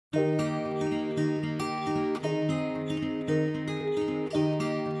What's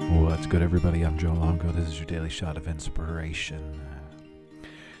good, everybody? I'm Joe Longo. This is your daily shot of inspiration.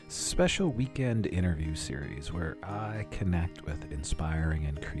 Special weekend interview series where I connect with inspiring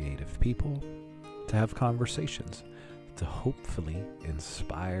and creative people to have conversations to hopefully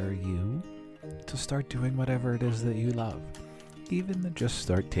inspire you to start doing whatever it is that you love, even to just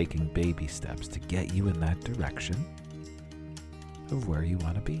start taking baby steps to get you in that direction of where you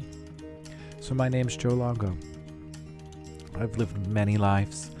want to be. So my name's Joe Longo. I've lived many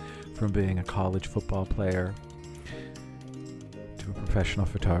lives, from being a college football player to a professional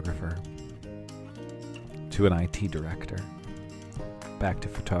photographer to an IT director, back to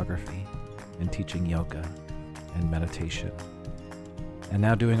photography and teaching yoga and meditation, and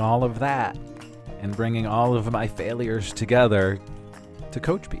now doing all of that and bringing all of my failures together to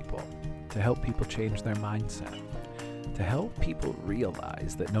coach people, to help people change their mindset, to help people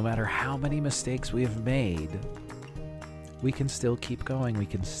realize that no matter how many mistakes we have made, we can still keep going, we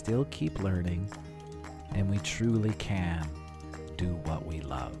can still keep learning, and we truly can do what we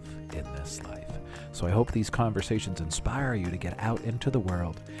love in this life. So I hope these conversations inspire you to get out into the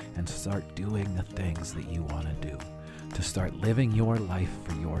world and start doing the things that you want to do, to start living your life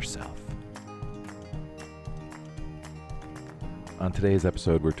for yourself. On today's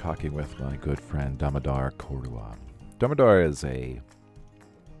episode, we're talking with my good friend Damodar Cordua. Damodar is a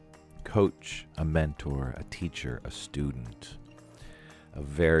coach, a mentor, a teacher, a student, a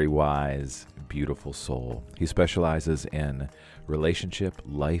very wise, beautiful soul. He specializes in relationship,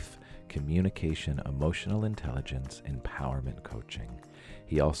 life, communication, emotional intelligence, empowerment coaching.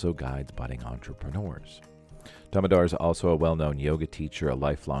 He also guides budding entrepreneurs. Damodar is also a well-known yoga teacher, a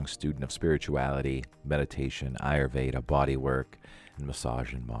lifelong student of spirituality, meditation, Ayurveda, bodywork, and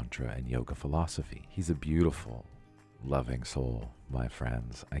massage and mantra and yoga philosophy. He's a beautiful, loving soul, my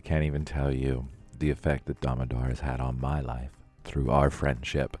friends. I can't even tell you the effect that Damodar has had on my life through our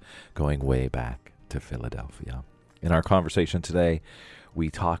friendship going way back to Philadelphia. In our conversation today, we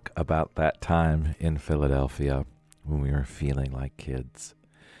talk about that time in Philadelphia when we were feeling like kids.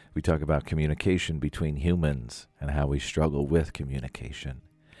 We talk about communication between humans and how we struggle with communication.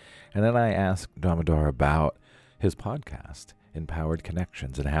 And then I asked Damodar about his podcast, Empowered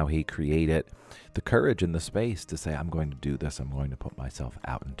Connections, and how he created the courage and the space to say, I'm going to do this. I'm going to put myself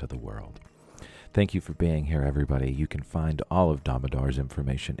out into the world. Thank you for being here, everybody. You can find all of Damodar's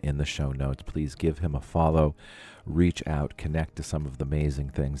information in the show notes. Please give him a follow, reach out, connect to some of the amazing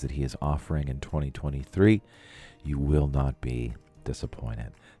things that he is offering in 2023. You will not be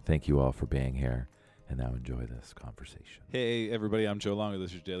disappointed. Thank you all for being here. And now enjoy this conversation. Hey, everybody, I'm Joe Longo.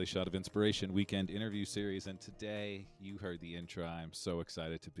 This is your Daily Shot of Inspiration weekend interview series. And today, you heard the intro. I'm so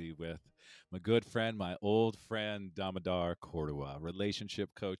excited to be with my good friend, my old friend, Damodar Cordua,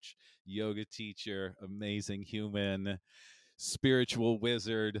 relationship coach, yoga teacher, amazing human, spiritual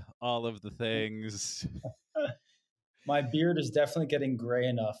wizard, all of the things. My beard is definitely getting gray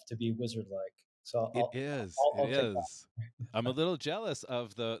enough to be wizard-like. So It I'll, is. I'll It take is. I'm a little jealous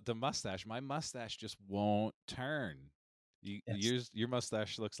of the mustache. My mustache just won't turn. that. Yes. Your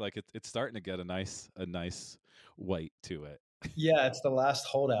mustache looks like it's starting to get a nice white to it. Yeah, it's the last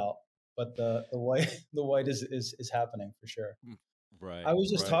holdout, but the white the white is happening for sure. I Right, was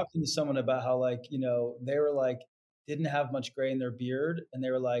just right. talking to someone about how they were like didn't have much gray in their beard, and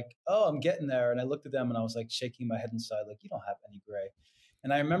they were like, "Oh, I'm getting there." And I looked at them and I was like shaking my head inside, like, "You don't have any gray."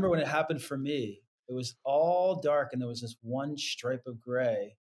 And I remember when it happened for me, it was all dark and there was this one stripe of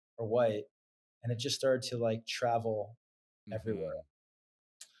gray or white, and it just started to like travel everywhere.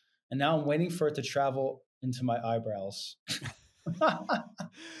 Hmm. And now I'm waiting for it to travel into my eyebrows.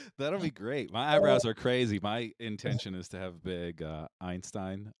 That'll be great. My eyebrows are crazy. My intention is to have big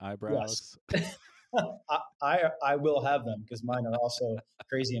Einstein Yes. eyebrows. I will have them because mine are also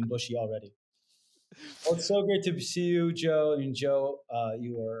crazy and bushy already. Well, it's so great to see you, Joe. I mean, Joe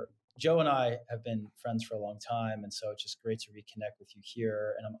and I have been friends for a long time, and so it's just great to reconnect with you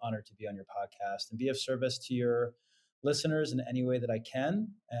here. And I'm honored to be on your podcast and be of service to your listeners in any way that I can.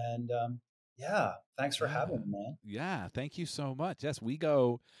 And yeah, thanks for Yeah. having me, man. Yeah. Thank you so much. Yes, we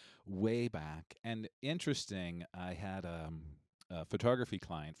go way back. And interesting, I had a photography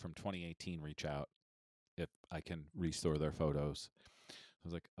client from 2018 reach out if I can restore their photos. I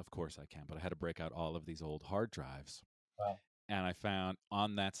was like, of course I can, but I had to break out all of these old hard drives. Wow. And I found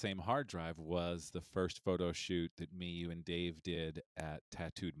on that same hard drive was the first photo shoot that me, you, and Dave did at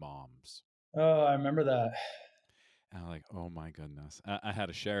Tattooed Moms. Oh, I remember that. And I'm like, oh my goodness. I had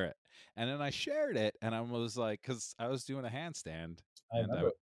to share it. And then I shared it and I was like, because I was doing a handstand I and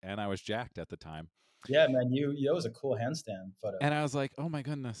remember. I was jacked at the time. Yeah, man, that was a cool handstand photo. And I was like, oh my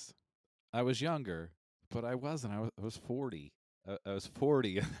goodness, I was younger, but I wasn't. I was 40. I was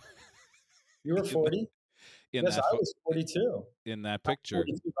 40 You were in that 40? in Yes, that I was 42. in that I'm picture.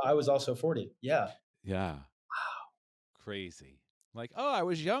 42, but I was also 40. Yeah. Yeah, crazy. Like, oh, I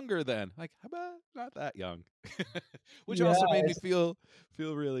was younger then. Like, how about not that young? Which Yeah, also made me it's feel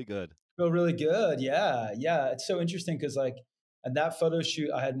really good. feel really good. Yeah. Yeah. It's so interesting because like at that photo shoot,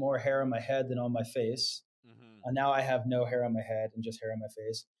 I had more hair on my head than on my face. Mm-hmm. And now I have no hair on my head and just hair on my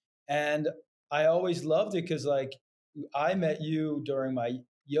face. And I always loved it because like I met you during my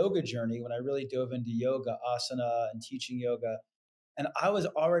yoga journey when I really dove into yoga, asana, and teaching yoga. And I was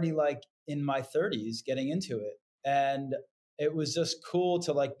already like in my 30s getting into it. And it was just cool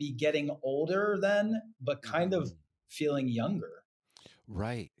to like be getting older then, but kind of Mm-hmm. feeling younger.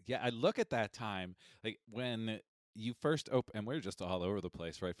 Right. Yeah. I look at that time, like when you first open, and we're just all over the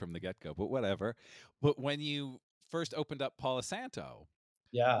place right from the get go, but whatever. But when you first opened up Palo Santo,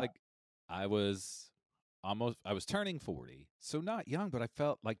 Yeah. like I was turning 40. So not young, but I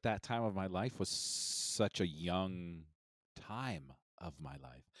felt like that time of my life was such a young time of my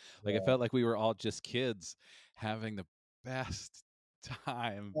life. Like it Yeah. felt like we were all just kids having the best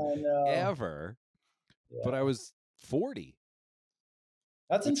time I know. ever, but I Yeah. was 40,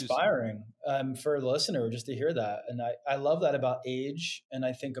 That's which is inspiring for a listener just to hear that. And I love that about age. And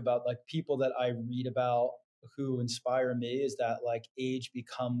I think about like people that I read about who inspire me is that like age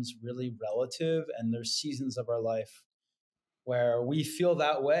becomes really relative and there's seasons of our life where we feel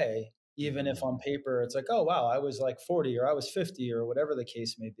that way, even if mhm. on paper it's like, oh, wow, I was like 40 or I was 50 or whatever the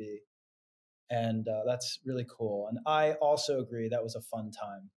case may be. And that's really cool. And I also agree that was a fun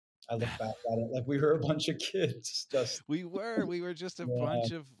time. I look back at it like we were a bunch of kids just, We were just a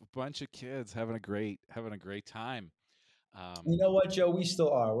yeah. bunch of kids having a great time. You Um, know what, Joe? We still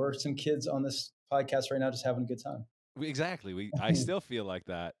are. We're some kids on this podcast right now, just having a good time. exactly. I still feel like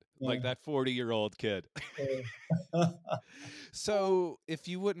Yeah. that 40-year-old kid. So, if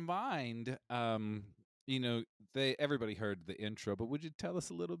you wouldn't mind, you know, they everybody heard the intro, but would you tell us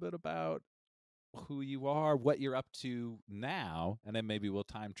a little bit about who you are, what you're up to now, and then maybe we'll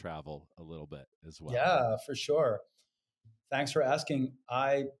time travel a little bit as well. Yeah, for sure. Thanks for asking.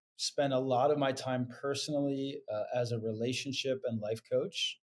 I spend a lot of my time personally as a relationship and life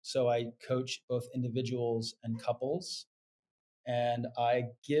coach. So I coach both individuals and couples, and I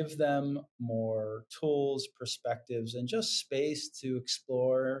give them more tools, perspectives, and just space to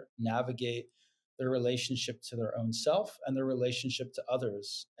explore, navigate their relationship to their own self and their relationship to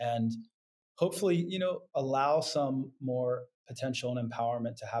others. And hopefully, allow some more potential and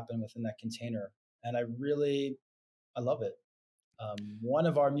empowerment to happen within that container. And I love it. One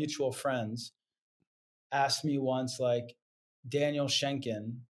of our mutual friends asked me once, like Daniel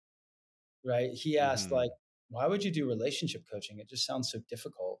Schenken, right? He asked, Mm-hmm. like, why would you do relationship coaching? It just sounds so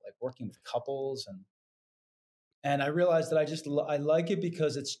difficult, like working with couples. And I realized that I like it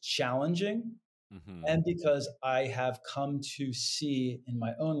because it's challenging Mm-hmm. and because I have come to see in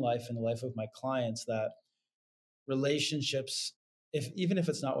my own life and the life of my clients that relationships, if even if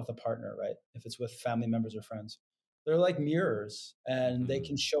it's not with a partner, right? If it's with family members or friends, they're like mirrors and they Mm-hmm.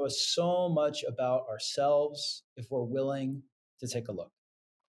 can show us so much about ourselves if we're willing to take a look.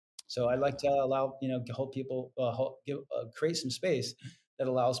 So I like to Yeah. allow, help people create some space that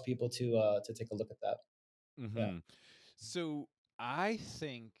allows people to take a look at that. Yeah. Mm-hmm. So I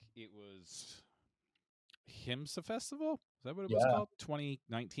think it was HIMSA Festival. Is that what it was Yeah. called?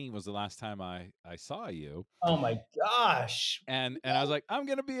 2019 was the last time I saw you. Oh my gosh. And I was like, I'm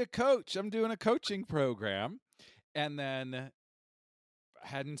gonna be a coach. I'm doing a coaching program. And then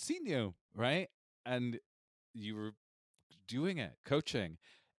hadn't seen you, right? And you were doing it, coaching.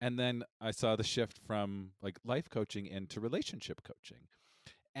 And then I saw the shift from like life coaching into relationship coaching.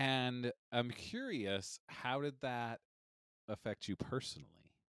 And I'm curious, how did that affect you personally?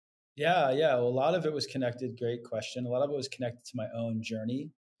 Yeah, yeah. Well, a lot of it was connected. Great question. A lot of it was connected to my own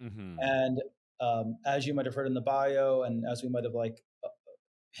journey. Mm-hmm. And as you might have heard in the bio, and as we might have like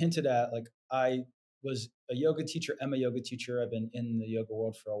hinted at, like I was a yoga teacher, am a yoga teacher. I've been in the yoga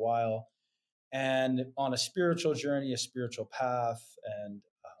world for a while, and on a spiritual journey, a spiritual path, and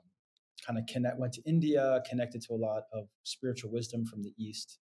kind of went to India, connected to a lot of spiritual wisdom from the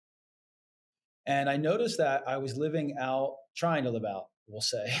East. And I noticed that I was trying to live out, we'll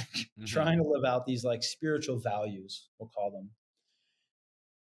say, Mm-hmm. trying to live out these like spiritual values, we'll call them.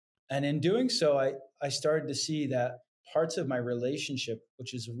 And in doing so, I started to see that parts of my relationship,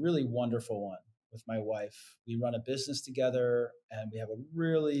 which is a really wonderful one with my wife, we run a business together and we have a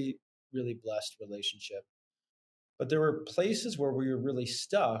really, really blessed relationship. But there were places where we were really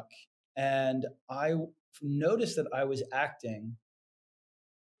stuck And I noticed that I was acting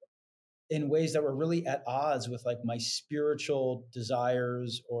in ways that were really at odds with like my spiritual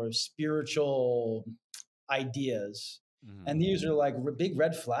desires or spiritual ideas. And Mm-hmm. these are like big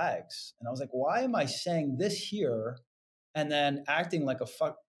red flags. And I was like, why am I saying this here and then acting like a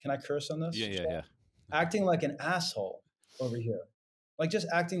fuck? Can I curse on this? Yeah, yeah, yeah. Acting like an asshole over here. Like just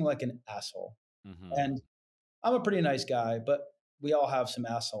acting like an asshole. Mm-hmm. And I'm a pretty nice guy, but we all have some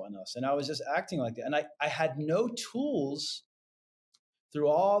asshole in us. And I was just acting like that. And I had no tools through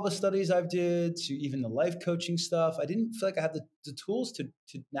all the studies I've did to even the life coaching stuff. I didn't feel like I had the tools to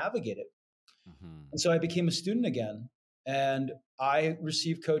navigate it. Mm-hmm. And so I became a student again. And I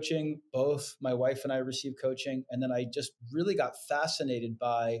received coaching. Both my wife and I received coaching. And then I just really got fascinated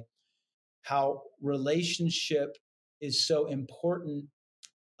by how relationship is so important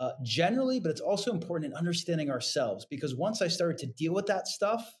generally, but it's also important in understanding ourselves. Because once I started to deal with that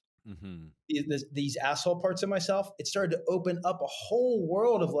stuff, Mm-hmm. these asshole parts of myself, it started to open up a whole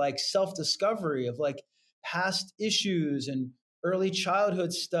world of like self-discovery of like past issues and early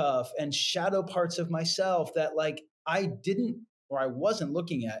childhood stuff and shadow parts of myself that like I didn't or I wasn't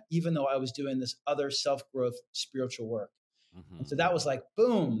looking at, even though I was doing this other self-growth spiritual work. And so Mm-hmm. that was like,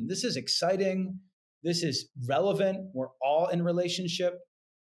 boom, this is exciting. This is relevant. We're all in relationship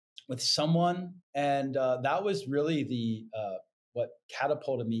with someone, and that was really the what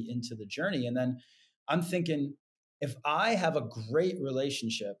catapulted me into the journey. And then I'm thinking, if I have a great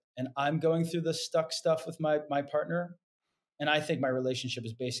relationship and I'm going through the stuck stuff with my partner, and I think my relationship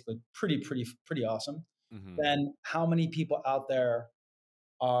is basically pretty awesome, Mm-hmm. then how many people out there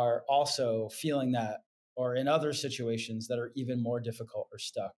are also feeling that, or in other situations that are even more difficult or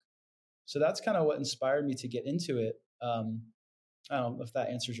stuck? So that's kind of what inspired me to get into it. I don't know if that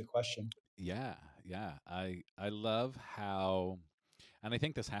answers your question. Yeah, yeah. I love how, and I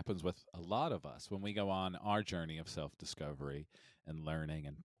think this happens with a lot of us when we go on our journey of self-discovery and learning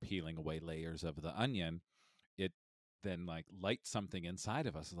and peeling away layers of the onion. It then like lights something inside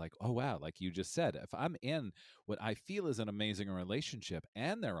of us, like, oh wow, like you just said, if I'm in what I feel is an amazing relationship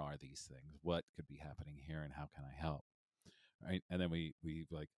and there are these things, what could be happening here and how can I help? Right. And then we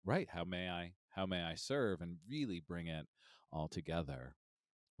like, right, how may I serve and really bring it all together,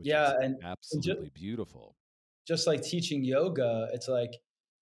 which Yeah, is and absolutely beautiful. just like teaching yoga, it's like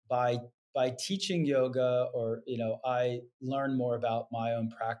by by teaching yoga, or I learn more about my own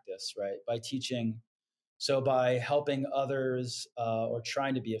practice, right? By teaching, so by helping others or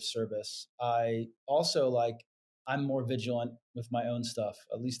trying to be of service, I also like I'm more vigilant with my own stuff.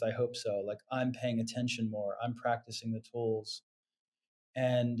 At least I hope so. Like I'm paying attention more. I'm practicing the tools,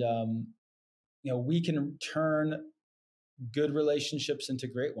 and we can turn good relationships into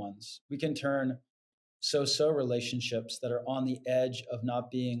great ones. We can turn so relationships that are on the edge of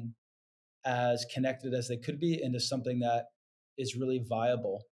not being as connected as they could be into something that is really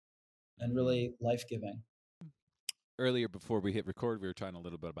viable and Hmm. really life giving. Earlier, before we hit record, we were talking a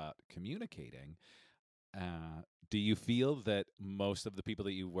little bit about communicating. Uh, do you feel that most of the people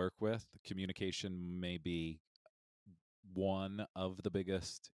that you work with, communication may be one of the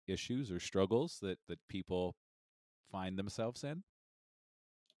biggest issues or struggles that people find themselves in?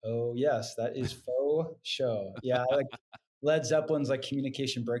 Oh, yes, that is faux show. Yeah, like Led Zeppelin's like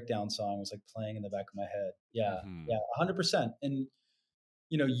communication breakdown song was like playing in the back of my head. Yeah, yeah, Hmm. 100%. And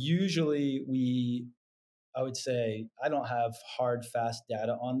usually I would say I don't have hard, fast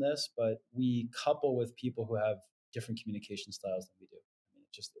data on this, but we couple with people who have different communication styles than we do. I mean,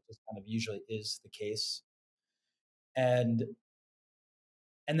 it just kind of usually is the case. And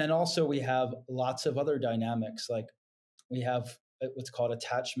and then also we have lots of other dynamics. Like we have what's called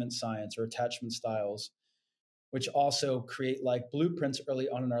attachment science or attachment styles, which also create like blueprints early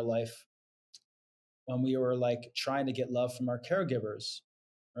on in our life when we were like trying to get love from our caregivers,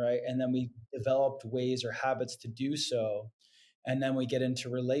 right? And then we developed ways or habits to do so. And then we get into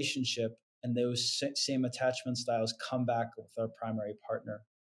relationship, and those same attachment styles come back with our primary partner.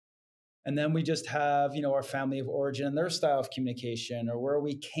 And then we just have, our family of origin and their style of communication, or where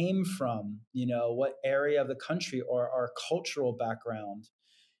we came from, what area of the country, or our cultural background.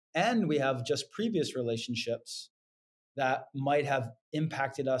 And we have just previous relationships that might have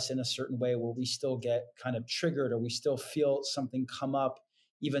impacted us in a certain way where we still get kind of triggered, or we still feel something come up,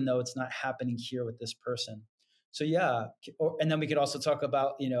 even though it's not happening here with this person. So, yeah. And then we could also talk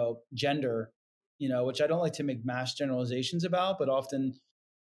about, gender, which I don't like to make mass generalizations about, but often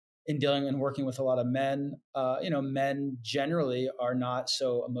in dealing and working with a lot of men, men generally are not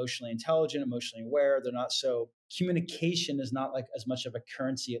so emotionally intelligent, emotionally aware. They're not so, communication is not like as much of a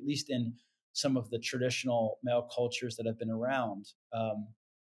currency, at least in some of the traditional male cultures that have been around.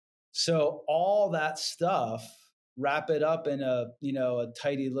 So all that stuff, wrap it up in a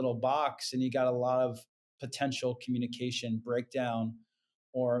tidy little box, and you got a lot of potential communication breakdown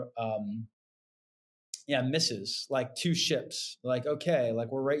or misses, like two ships. Like, okay,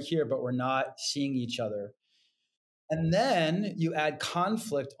 like we're right here, but we're not seeing each other. And then you add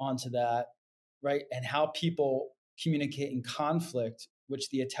conflict onto that, right? And how people communicate in conflict, which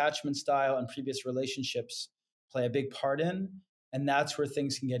the attachment style and previous relationships play a big part in. And that's where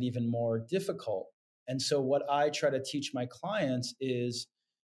things can get even more difficult. And so, what I try to teach my clients is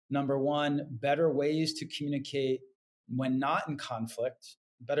number one, better ways to communicate when not in conflict,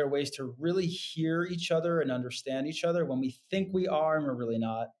 better ways to really hear each other and understand each other when we think we are and we're really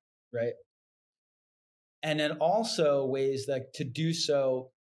not, right? And then also ways that to do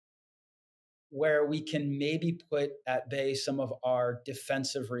so where we can maybe put at bay some of our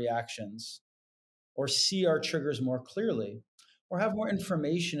defensive reactions or see our triggers more clearly or have more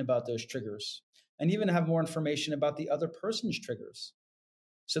information about those triggers and even have more information about the other person's triggers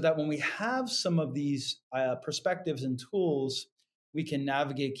so that when we have some of these perspectives and tools, we can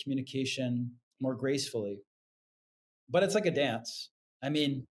navigate communication more gracefully. But it's like a dance. I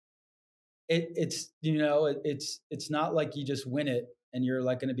mean, it's not like you just win it and you're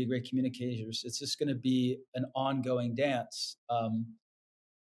like going to be great communicators. It's just going to be an ongoing dance.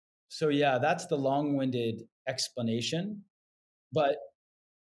 So yeah, that's the long-winded explanation. But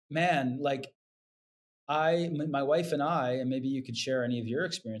man, like my wife and I, and maybe you could share any of your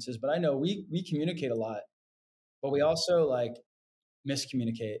experiences, but I know we communicate a lot, but we also like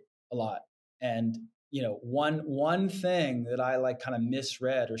miscommunicate a lot. And one thing that I like kind of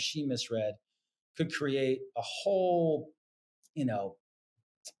misread or she misread could create a whole,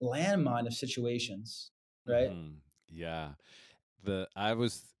 landmine of situations, right? Mm-hmm. Yeah.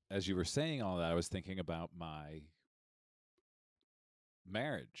 As you were saying all that, I was thinking about my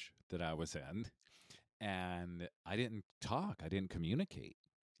marriage that I was in, and I didn't talk. I didn't communicate.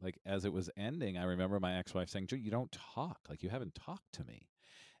 Like as it was ending, I remember my ex-wife saying, "Joe, you don't talk. Like you haven't talked to me."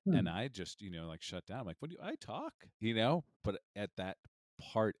 And I just, like shut down. I'm like, "What do I talk?" But at that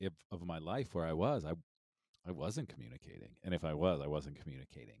part of my life where I wasn't communicating. And if I wasn't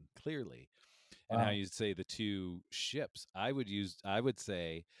communicating clearly. And how Wow. you'd say the two ships, I would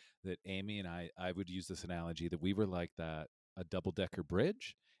say that Amy and I would use this analogy that we were like a double decker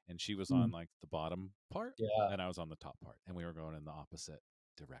bridge, and she was on Mm. like the bottom part Yeah. and I was on the top part, and we were going in the opposite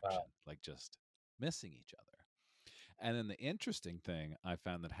direction, Wow. like just missing each other. And then the interesting thing I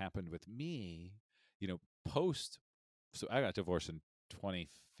found that happened with me, post, so I got divorced in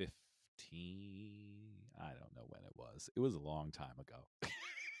 2015. I don't know when it was. It was a long time ago.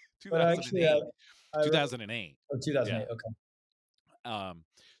 But actually, 2008. I 2008. 2008. Yeah. Okay.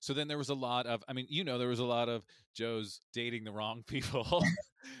 So then there was a lot of, there was a lot of Joe's dating the wrong people,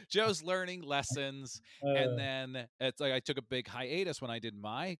 Joe's learning lessons. And Uh, then it's like I took a big hiatus when I did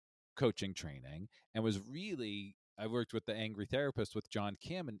my coaching training and I worked with the angry therapist with John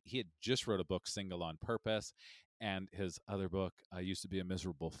Kim, and he had just wrote a book, Single on Purpose. And his other book, I Used to Be a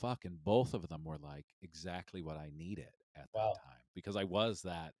Miserable Fuck. And both of them were like exactly what I needed at that wow. time, because I was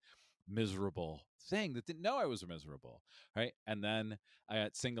that miserable thing that didn't know I was miserable. Right. And then I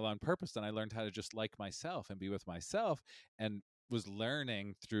got Single on Purpose, and I learned how to just like myself and be with myself, and was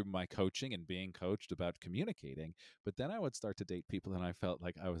learning through my coaching and being coached about communicating. But then I would start to date people, and I felt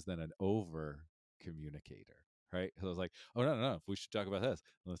like I was then an over communicator. Right. So I was like, oh, no, we should talk about this.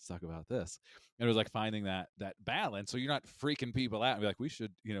 Let's talk about this. And it was like finding that balance. So you're not freaking people out and be like, we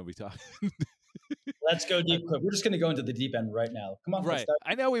should, be talking. Let's go deep. We're just going to go into the deep end right now. Come on. Let's Right.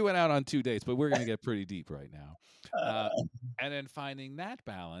 I know we went out on 2 dates, but we're going to get pretty deep right now. And then finding that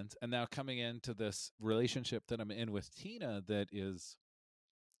balance, and now coming into this relationship that I'm in with Tina that is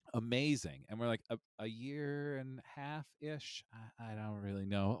amazing. And we're like a year and a half ish. I don't really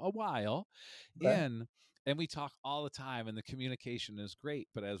know, a while Okay. in. And we talk all the time, and the communication is great.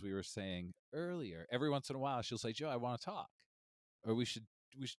 But as we were saying earlier, every once in a while she'll say, Joe, I want to talk, or we should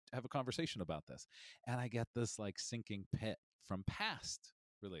have a conversation about this. And I get this like sinking pit from past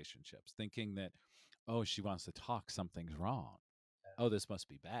relationships, thinking that, oh, she wants to talk, something's wrong. Oh, this must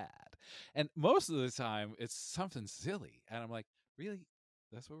be bad. And most of the time it's something silly. And I'm like, really?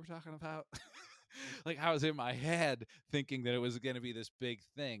 That's what we're talking about? Like I was in my head thinking that it was going to be this big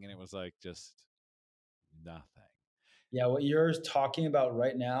thing, and it was like just nothing. Yeah, what you're talking about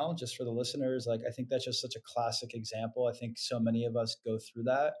right now, just for the listeners, like I think that's just such a classic example. I think so many of us go through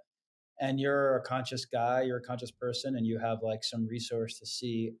that. And you're a conscious guy, you're a conscious person, and you have like some resource to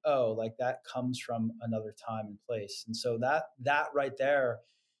see, oh, like that comes from another time and place. And so that right there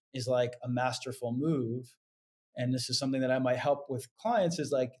is like a masterful move and this is something that I might help with clients,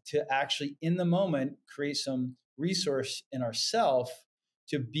 is like to actually in the moment create some resource in ourself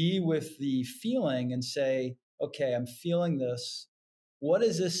to be with the feeling and say, okay, I'm feeling this. What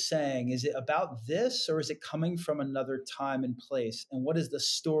is this saying? Is it about this, or is it coming from another time and place? And what is the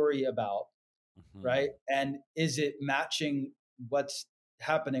story about? Right. And is it matching what's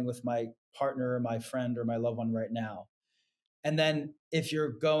happening with my partner or my friend or my loved one right now? And then if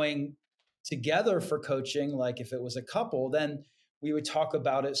you're going together for coaching, like if it was a couple, then we would talk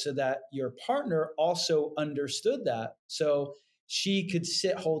about it so that your partner also understood that. So she could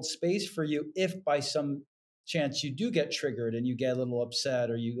hold space for you if by some chance you do get triggered and you get a little upset,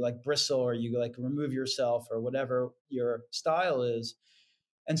 or you like bristle, or you like remove yourself, or whatever your style is.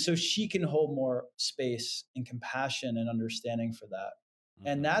 And so she can hold more space and compassion and understanding for that.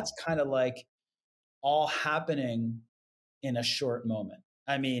 And that's kind of like all happening in a short moment.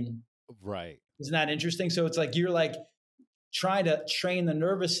 I mean, right. Isn't that interesting? So it's like you're like trying to train the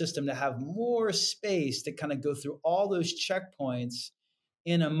nervous system to have more space to kind of go through all those checkpoints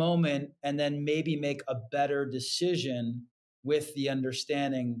in a moment, and then maybe make a better decision with the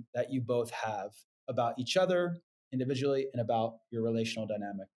understanding that you both have about each other individually and about your relational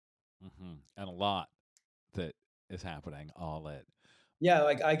dynamic. And a lot that is happening all at. Yeah,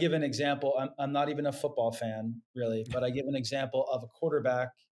 like I give an example. I'm not even a football fan, really, but I give an example of a quarterback.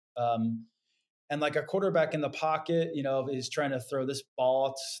 And like a quarterback in the pocket, is trying to throw this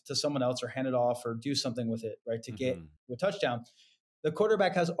ball to someone else or hand it off or do something with it, right, to get a touchdown. The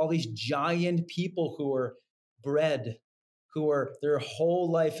quarterback has all these giant people who are bred, their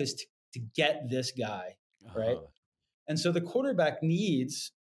whole life is to get this guy, right? And so the quarterback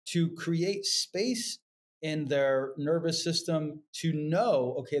needs to create space in their nervous system to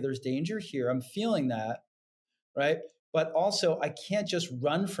know, okay, there's danger here. I'm feeling that, right? But also I can't just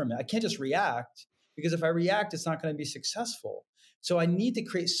run from it. I can't just react, because if I react, it's not going to be successful. So I need to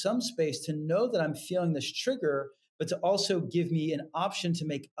create some space to know that I'm feeling this trigger, but to also give me an option to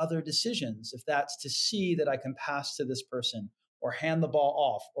make other decisions. If that's to see that I can pass to this person or hand the ball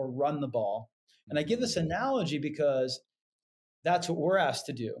off or run the ball. And I give this analogy because that's what we're asked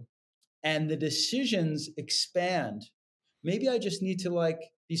to do. And the decisions expand. Maybe I just need to like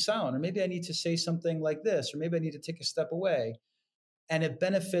be silent, or maybe I need to say something like this, or maybe I need to take a step away. And it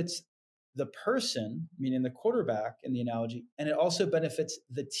benefits the person, meaning the quarterback in the analogy, and it also benefits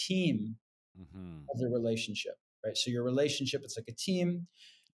the team of the relationship, right? So your relationship, it's like a team,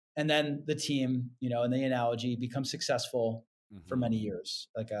 and then the team, in the analogy, becomes successful for many years,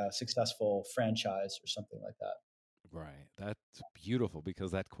 like a successful franchise or something like that. Right. That's beautiful,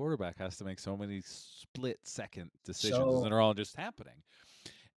 because that quarterback has to make so many split-second decisions, and they're all just happening.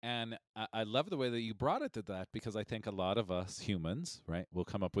 And I love the way that you brought it to that, because I think a lot of us humans, right, will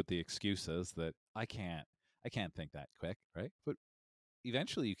come up with the excuses that I can't think that quick, right? But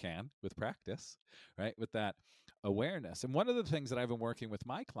eventually you can with practice, right? With that awareness. And one of the things that I've been working with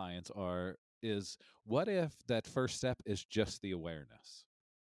my clients is what if that first step is just the awareness?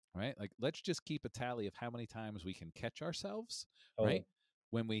 Right? Like, let's just keep a tally of how many times we can catch ourselves, right?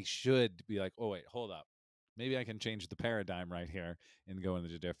 When we should be like, oh, wait, hold up. Maybe I can change the paradigm right here and go in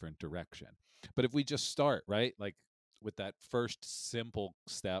a different direction. But if we just start, right, like with that first simple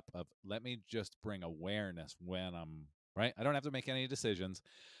step of let me just bring awareness when I'm, right? I don't have to make any decisions,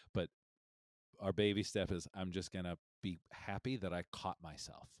 but our baby step is I'm just going to be happy that I caught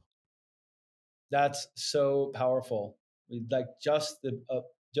myself. That's so powerful. Like just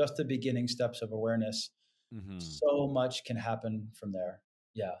the beginning steps of awareness. So much can happen from there.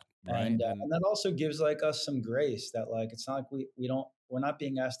 Yeah. Right. And that also gives like us some grace that like, it's not like we're not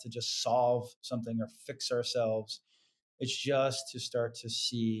being asked to just solve something or fix ourselves. It's just to start to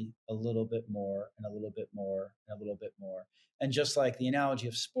see a little bit more and a little bit more and a little bit more. And just like the analogy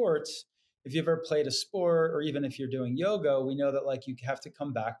of sports, if you've ever played a sport, or even if you're doing yoga, we know that like you have to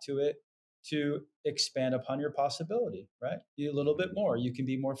come back to it to expand upon your possibility, right? A little bit more. You can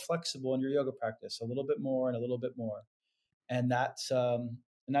be more flexible in your yoga practice, a little bit more and a little bit more. And that's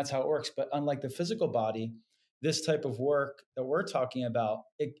how it works. But unlike the physical body, this type of work that we're talking about,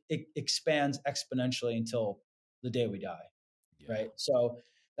 it expands exponentially until the day we die, right? So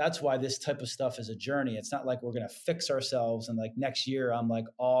that's why this type of stuff is a journey. It's not like we're going to fix ourselves and like next year I'm like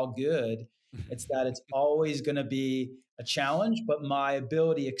all good. It's that it's always going to be a challenge, but my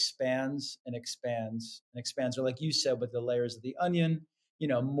ability expands and expands and expands. Or like you said, with the layers of the onion,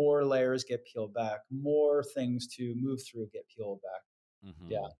 more layers get peeled back, more things to move through get peeled back.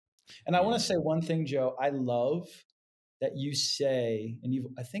 Yeah. And I want to say one thing, Joe. I love that you say, and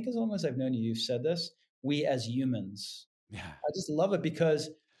I think as long as I've known you, you've said this, we as humans. Yeah. I just love it because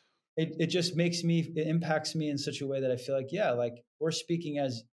it just it impacts me in such a way that I feel like, yeah, like we're speaking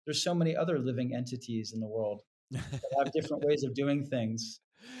as there's so many other living entities in the world that have different ways of doing things.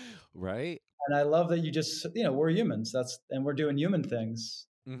 Right. And I love that you just, we're humans. And we're doing human things.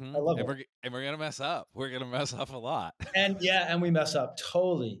 I love And it. we're gonna mess up. We're gonna mess up a lot. And yeah, and we mess up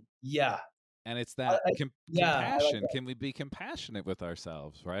totally. Yeah. And it's that I like compassion. that. Can we be compassionate with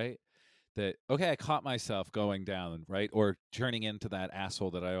ourselves, right? That, okay, I caught myself going down, right? Or turning into that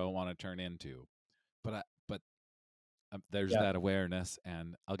asshole that I don't want to turn into. But there's Yeah. that awareness,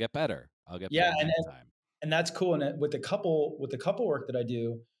 and I'll get better. I'll get Yeah. better next time. And that's cool. And with the couple work that I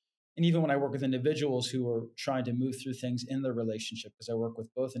do, and even when I work with individuals who are trying to move through things in their relationship, because I work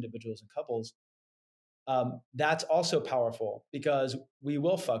with both individuals and couples, that's also powerful because we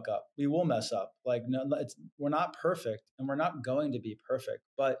will fuck up, we will mess up. Like, no, we're not perfect, and we're not going to be perfect.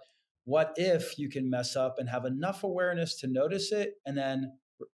 But what if you can mess up and have enough awareness to notice it and then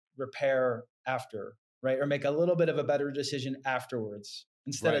repair after, right? Or make a little bit of a better decision afterwards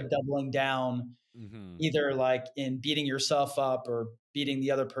instead of doubling down, either like in beating yourself up or beating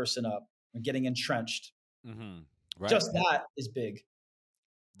the other person up and getting entrenched. Right. Just that is big.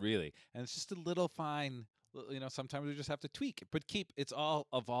 Really. And it's just a little fine, sometimes we just have to tweak, but it's all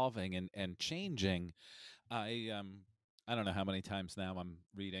evolving and changing. I don't know how many times now I'm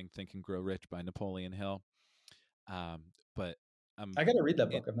reading Think and Grow Rich by Napoleon Hill. But I got to read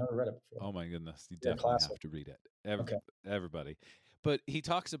that book. I've never read it before. Oh my goodness. You definitely have to read it. Everybody. But he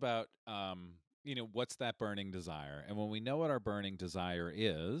talks about, what's that burning desire? And when we know what our burning desire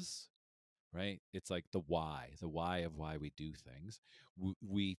is, right? It's like the why of why we do things.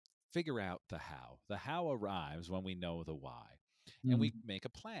 We figure out the how. The how arrives when we know the why, and we make a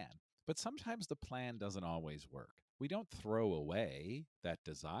plan. But sometimes the plan doesn't always work. We don't throw away that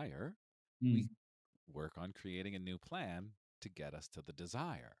desire. We work on creating a new plan to get us to the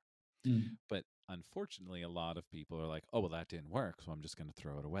desire. But unfortunately, a lot of people are like, oh, well, that didn't work, so I'm just going to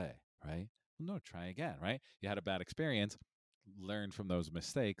throw it away, right? Well, no, try again, right? You had a bad experience, learn from those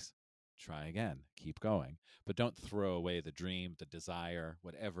mistakes, try again, keep going. But don't throw away the dream, the desire,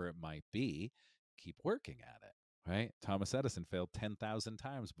 whatever it might be. Keep working at it, right? Thomas Edison failed 10,000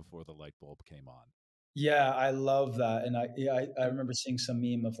 times before the light bulb came on. Yeah, I love that. And I remember seeing some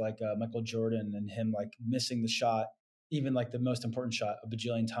meme of like Michael Jordan and him like missing the shot, even like the most important shot a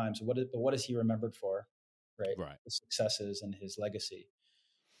bajillion times. What is he remembered for? Right. The successes and his legacy.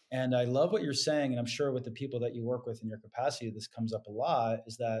 And I love what you're saying. And I'm sure with the people that you work with in your capacity, this comes up a lot,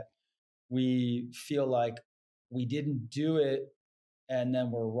 is that we feel like we didn't do it and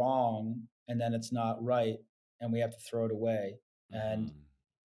then we're wrong and then it's not right and we have to throw it away. And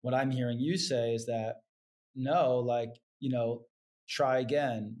what I'm hearing you say is that no, like, try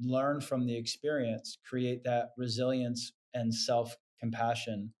again, learn from the experience, create that resilience and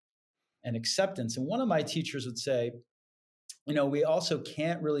self-compassion and acceptance. And one of my teachers would say, we also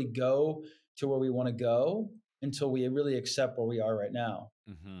can't really go to where we want to go until we really accept where we are right now.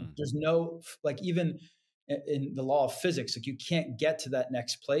 There's no, like, even in the law of physics, like you can't get to that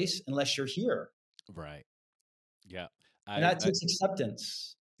next place unless you're here. Right. Yeah. And that takes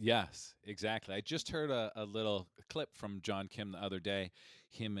acceptance. Yes, exactly. I just heard a little clip from John Kim the other day.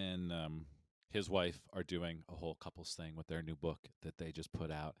 Him and his wife are doing a whole couples thing with their new book that they just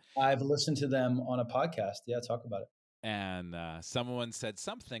put out. I've listened to them on a podcast. Yeah, talk about it. And someone said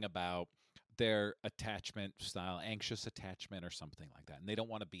something about their attachment style, anxious attachment or something like that. And they don't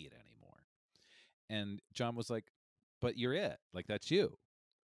want to be it anymore. And John was like, but you're it. Like, that's you.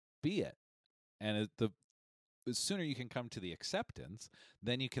 Be it. And the sooner you can come to the acceptance,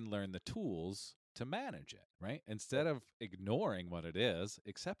 then you can learn the tools to manage it, right? Instead of ignoring what it is,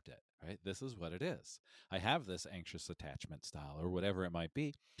 accept it, right? This is what it is. I have this anxious attachment style or whatever it might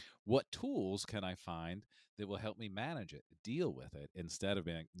be. What tools can I find that will help me manage it, deal with it, instead of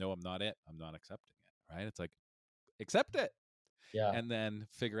being, no, I'm not it, I'm not accepting it, right? It's like, accept it. Yeah. And then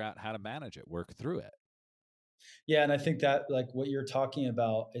figure out how to manage it, work through it. Yeah. And I think that like what you're talking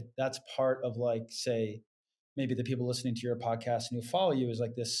about, that's part of like, say, maybe the people listening to your podcast and who follow you is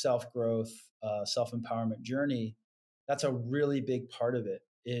like this self-growth, self-empowerment journey. That's a really big part of it,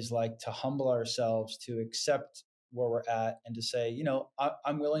 is like to humble ourselves, to accept where we're at and to say,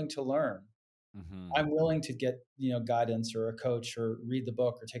 I'm willing to learn. I'm willing to get, guidance or a coach or read the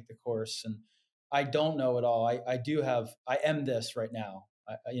book or take the course. And I don't know it all. I am this right now.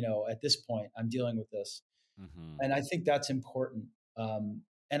 At this point, I'm dealing with this. And I think that's important.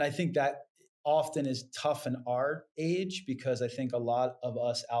 And I think that often is tough in our age, because I think a lot of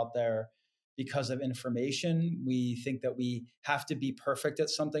us out there, because of information, we think that we have to be perfect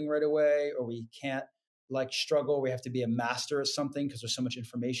at something right away, or we can't like struggle. We have to be a master at something because there's so much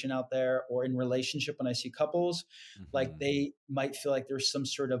information out there. Or in relationship, when I see couples, like they might feel like there's some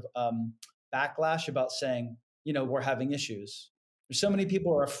sort of backlash about saying, we're having issues. There's so many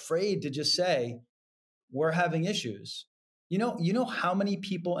people are afraid to just say, we're having issues. You know how many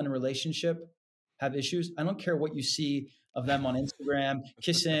people in a relationship have issues? I don't care what you see of them on Instagram,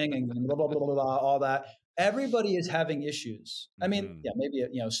 kissing and blah, blah, blah, blah, blah, all that. Everybody is having issues. I mean, yeah, maybe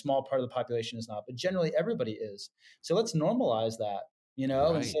a small part of the population is not, but generally everybody is. So let's normalize that,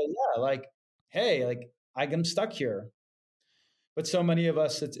 and say, yeah, like, hey, like I'm stuck here. But so many of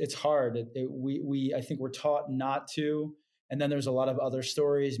us, it's hard. I think we're taught not to. And then there's a lot of other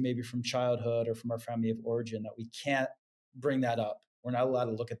stories, maybe from childhood or from our family of origin, that we can't bring that up. We're not allowed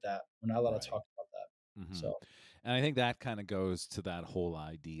to look at that. We're not allowed to talk about that. So, and I think that kind of goes to that whole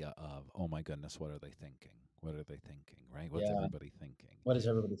idea of, oh my goodness, what are they thinking? What are they thinking? Right? What's everybody thinking? What is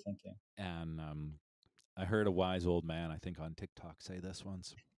everybody thinking? And I heard a wise old man, I think on TikTok, say this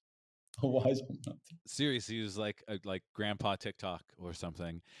once. A wise old man. Seriously, he was like Grandpa TikTok or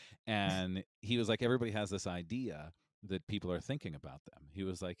something, and he was like, everybody has this idea that people are thinking about them. He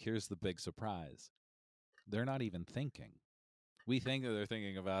was like, here's the big surprise: they're not even thinking. We think that they're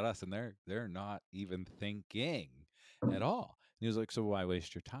thinking about us, and they're not even thinking at all. And he was like, so why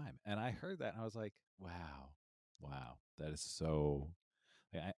waste your time? And I heard that, and I was like, wow, that is so.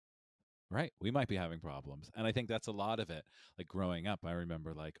 Right, we might be having problems, and I think that's a lot of it. Like growing up, I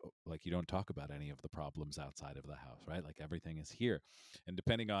remember like you don't talk about any of the problems outside of the house, right? Like everything is here, and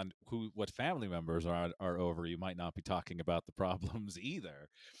depending on what family members are over, you might not be talking about the problems either,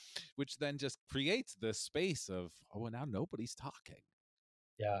 which then just creates this space of, oh, well, now nobody's talking.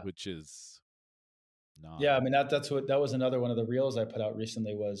 Yeah, which is not. Yeah, I mean that was another one of the reels I put out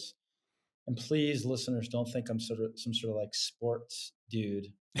recently was. And please, listeners, don't think I'm some sort of like sports dude,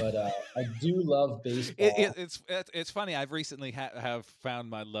 but I do love baseball. It's funny. I've recently have found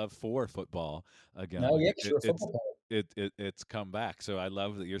my love for football again. No, yeah, you're a football player. It's come back. So I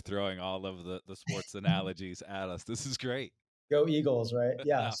love that you're throwing all of the sports analogies at us. This is great. Go Eagles, right?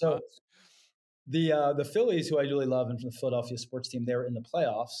 Yeah. So the Phillies, who I really love, and from the Philadelphia sports team, they were in the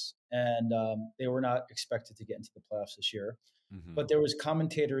playoffs, and they were not expected to get into the playoffs this year. But there was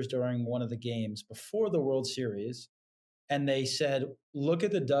commentators during one of the games before the World Series, and they said, look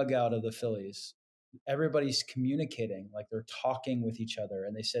at the dugout of the Phillies. Everybody's communicating, like they're talking with each other.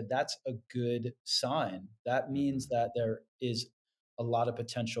 And they said, that's a good sign. That means that there is a lot of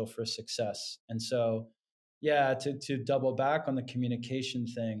potential for success. And so, yeah, to double back on the communication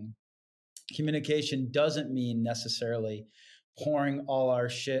thing, communication doesn't mean necessarily pouring all our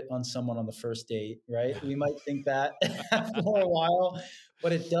shit on someone on the first date, right? We might think that for a while,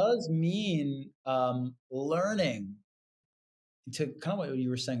 but it does mean learning to kind of what you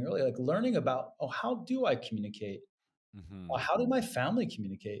were saying earlier, like learning about, how do I communicate? How did my family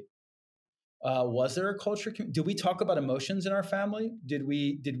communicate? Was there a culture? Did we talk about emotions in our family? Did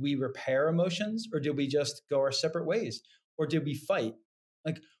we repair emotions, or did we just go our separate ways, or did we fight?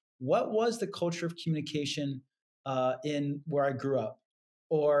 Like, what was the culture of communication in where I grew up,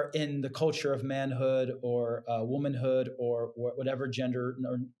 or in the culture of manhood or womanhood, or whatever gender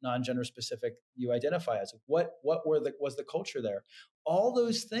or non-gender specific you identify as? What was the culture there? All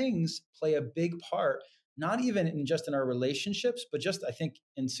those things play a big part, not even in our relationships, but just I think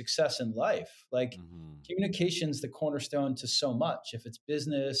in success in life. Like communication's the cornerstone to so much. If it's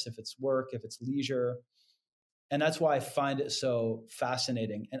business, if it's work, if it's leisure. And that's why I find it so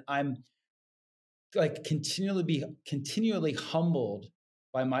fascinating. And I'm like continually humbled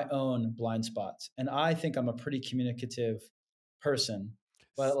by my own blind spots. And I think I'm a pretty communicative person,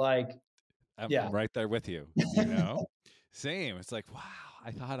 but like, I'm right there with you, same. It's like, wow,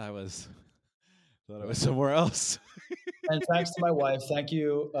 I thought I was somewhere else. And thanks to my wife. Thank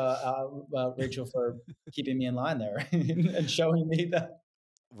you, Rachel, for keeping me in line there and showing me that.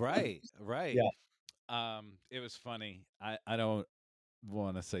 Right. Yeah. It was funny. I don't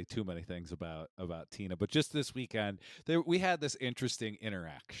want to say too many things about Tina, but just this weekend we had this interesting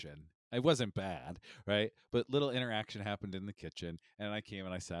interaction. It wasn't bad, right? But little interaction happened in the kitchen, and I came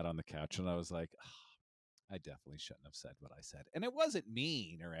and I sat on the couch, and I was like, I definitely shouldn't have said what I said. And it wasn't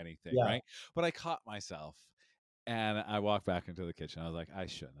mean or anything, right? But I caught myself, and I walked back into the kitchen. I was like, I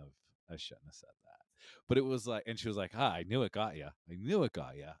shouldn't have said that. But it was like, and she was like, I knew it got you.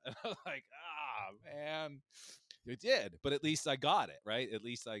 And I was like, man, it did. But at least I got it, right? At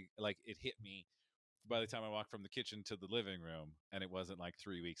least it hit me by the time I walked from the kitchen to the living room, and it wasn't like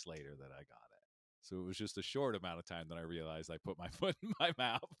 3 weeks later that I got it. So it was just a short amount of time that I realized I put my foot in my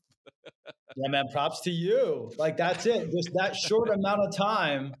mouth. Yeah, man, props to you. Like, that's it. Just that short amount of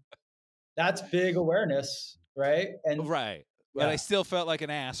time that's big awareness, right? And Right. But I still felt like an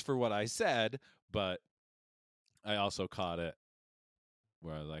ass for what I said, but I also caught it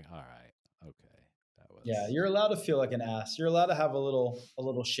where I was like, all right, okay. That was yeah, you're allowed to feel like an ass. You're allowed to have a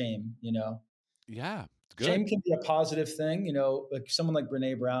little shame, you know. yeah, it's good. Shame can be a positive thing, you know, like someone like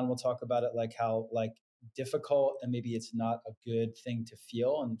Brene Brown will talk about it, like how like difficult and maybe it's not a good thing to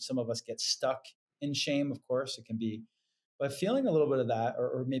feel. And some of us get stuck in shame, of course, it can be, but feeling a little bit of that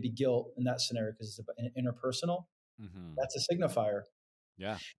or maybe guilt in that scenario, because it's interpersonal, Mm-hmm. that's a signifier.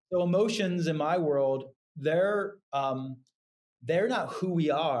 Yeah. So emotions in my world, they're not who we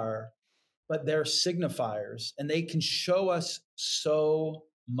are, but they're signifiers and they can show us so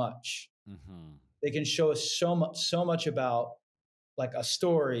much. Mm-hmm. They can show us so much about like a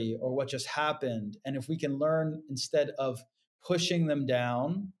story or what just happened. And if we can learn instead of pushing them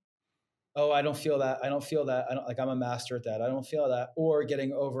down, oh, I don't feel that. I don't feel that. I don't like I'm a master at that. I don't feel that. Or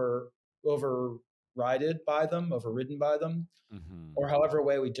getting overridden by them, overridden by them, Mm-hmm. or however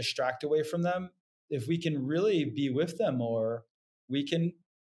way we distract away from them. If we can really be with them more, we can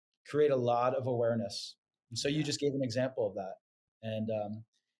create a lot of awareness. And so you Yeah. just gave an example of that. And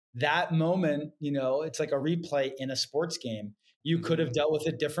that moment, you know, it's like a replay in a sports game. You could Mm-hmm. have dealt with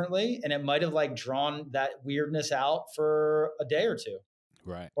it differently and it might have like drawn that weirdness out for a day or two,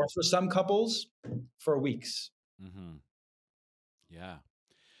 Right. or for some couples for weeks. Mm-hmm. Yeah.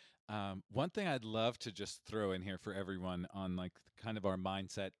 One thing I'd love to just throw in here for everyone on like kind of our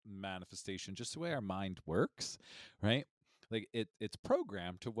mindset manifestation, just the way our mind works, right? Like it's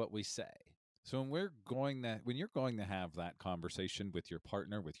programmed to what we say. So when you're going to have that conversation with your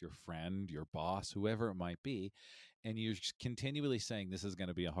partner, with your friend, your boss, whoever it might be, and you're continually saying this is going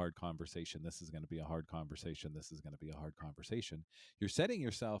to be a hard conversation, this is going to be a hard conversation, this is going to be a hard conversation, you're setting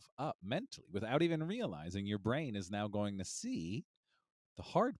yourself up mentally without even realizing your brain is now going to see the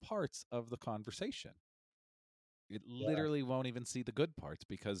hard parts of the conversation. It Yeah. literally won't even see the good parts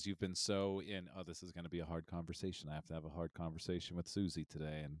because you've been so in, oh, this is going to be a hard conversation. I have to have a hard conversation with Susie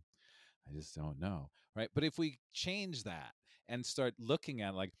today. And I just don't know. Right. But if we change that and start looking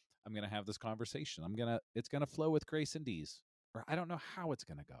at like, I'm going to have this conversation, it's going to flow with grace and ease. Or I don't know how it's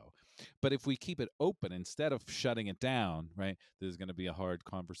going to go. But if we keep it open instead of shutting it down, right? This is going to be a hard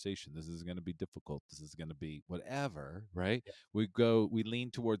conversation. This is going to be difficult. This is going to be whatever, right? We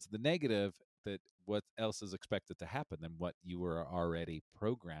lean towards the negative, that what else is expected to happen than what you were already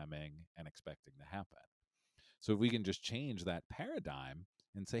programming and expecting to happen. So if we can just change that paradigm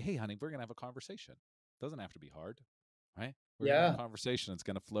and say, hey, honey, we're going to have a conversation. It doesn't have to be hard, right? We're going to have Yeah. a conversation. It's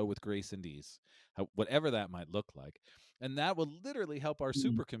going to flow with grace and ease, whatever that might look like. And that will literally help our Mm.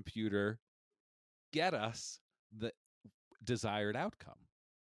 supercomputer get us the desired outcome.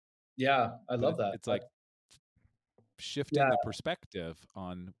 Yeah. I But love that. it's like shifting Yeah. the perspective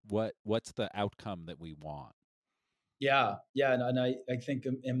on what's the outcome that we want. Yeah. Yeah. And I think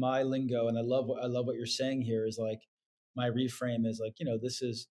in my lingo, and I love what you're saying here is like, my reframe is like, you know,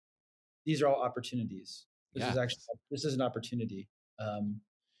 these are all opportunities. Yes. This is an opportunity.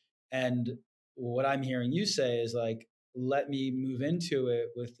 And what I'm hearing you say is like, let me move into it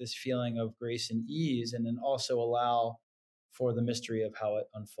with this feeling of grace and ease, and then also allow for the mystery of how it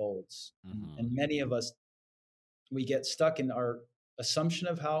unfolds. And Mm-hmm. many of us, we get stuck in our assumption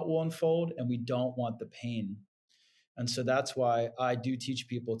of how it will unfold, and we don't want the pain. And so that's why I do teach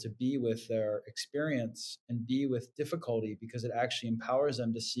people to be with their experience and be with difficulty, because it actually empowers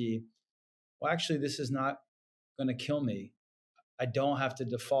them to see, well, actually, this is not going to kill me. I don't have to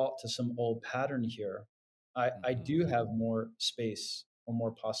default to some old pattern here. I Mm-hmm. do have more space or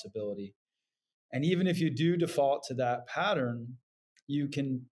more possibility. And even if you do default to that pattern, you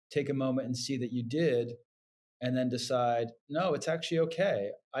can take a moment and see that you did, and then decide, no, it's actually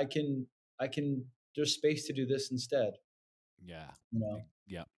okay. I can there's space to do this instead. Yeah. You know?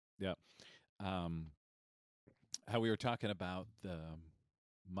 Yeah. Yeah. Um, how we were talking about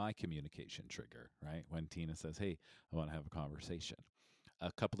my communication trigger, right? When Tina says, "Hey, I want to have a conversation."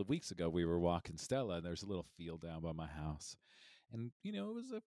 A couple of weeks ago, we were walking Stella, and there's a little field down by my house, and it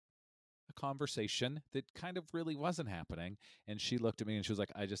was a conversation that kind of really wasn't happening. And she looked at me and she was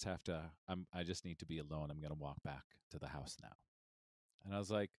like, I just need to be alone. I'm going to walk back to the house now." And I was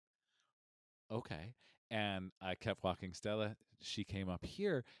like, okay. And I kept walking Stella. She came up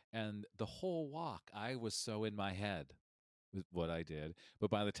here, and the whole walk, I was so in my head with what I did.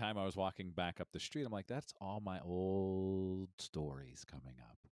 But by the time I was walking back up the street, I'm like, that's all my old stories coming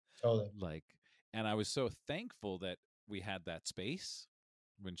up. Totally. Like, and I was so thankful that we had that space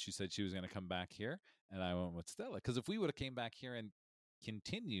when she said she was going to come back here, and I went with Stella. Because if we would have came back here and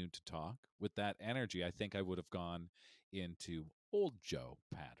continued to talk with that energy, I think I would have gone into old Joe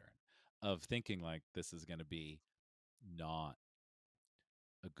pattern of thinking like this is going to be not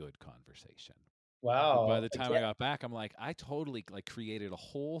a good conversation. But by Wow. the time I got back, I'm like, I totally like created a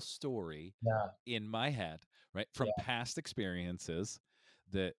whole story Yeah. in my head, right, Yeah. from past experiences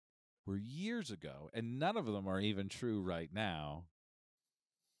that were years ago, and none of them are even true right now,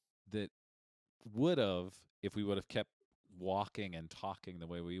 that would have, if we would have kept walking and talking the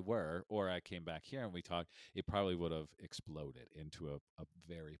way we were, or I came back here and we talked, it probably would have exploded into a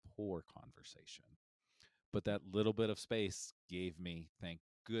very poor conversation. But that little bit of space gave me, thank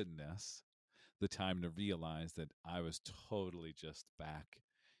goodness, the time to realize that I was totally just back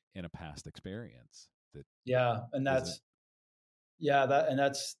in a past experience that Yeah. And isn't.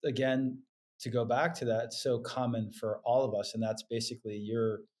 that's again, to go back to that, so common for all of us. And that's basically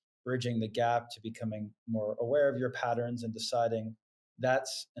you're bridging the gap to becoming more aware of your patterns and deciding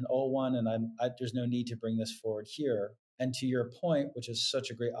that's an old one. And there's no need to bring this forward here. And to your point, which is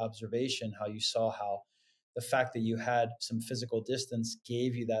such a great observation, how you saw how the fact that you had some physical distance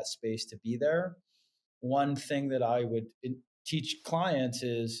gave you that space to be there. One thing that I would teach clients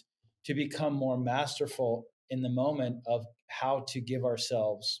is to become more masterful in the moment of how to give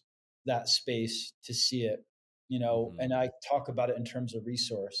ourselves that space to see it, and I talk about it in terms of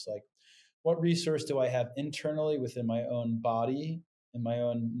resource, like what resource do I have internally within my own body and my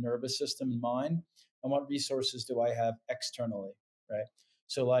own nervous system and mind, and what resources do I have externally, right?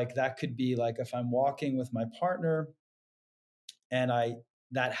 So like that could be like if I'm walking with my partner and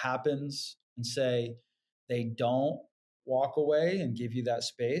that happens and say they don't walk away and give you that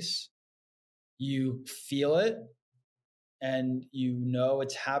space, you feel it and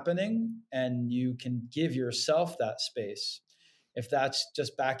it's happening and you can give yourself that space. If that's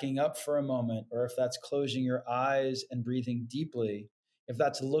just backing up for a moment, or if that's closing your eyes and breathing deeply, if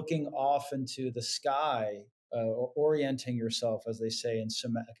that's looking off into the sky, or orienting yourself, as they say in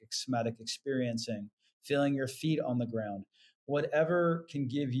somatic experiencing, feeling your feet on the ground, whatever can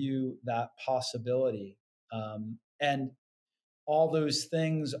give you that possibility. And all those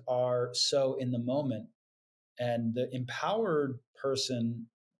things are so in the moment. And the empowered person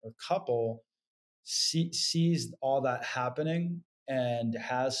or couple sees all that happening and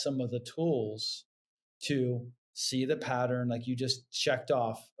has some of the tools to see the pattern, like you just checked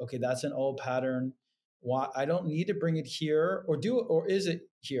off. Okay, that's an old pattern. Why I don't need to bring it here, or is it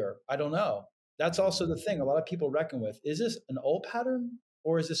here? I don't know. That's also the thing a lot of people reckon with. Is this an old pattern,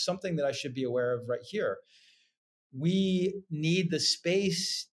 or is this something that I should be aware of right here? We need the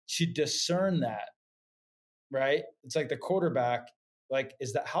space to discern that, right? It's like the quarterback. Like,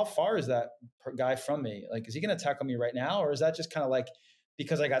 how far is that guy from me? Like, is he going to tackle me right now? Or is that just kind of like,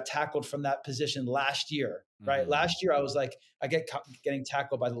 because I got tackled from that position last year, right? Last year, I was like, getting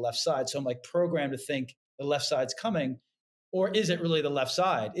tackled by the left side. So I'm like programmed to think the left side's coming, or is it really the left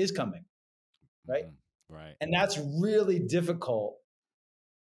side is coming? Right. Right. And that's really difficult.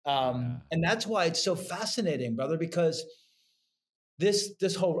 And that's why it's so fascinating, brother, because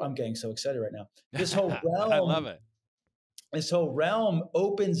this whole, I'm getting so excited right now. This whole realm, I love it. This whole realm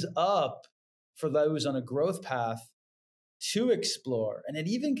opens up for those on a growth path to explore. And it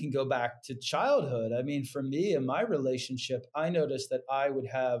even can go back to childhood. I mean, for me in my relationship, I noticed that I would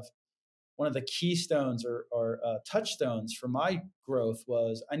have one of the keystones or touchstones for my growth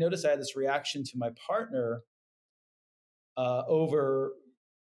was I noticed I had this reaction to my partner over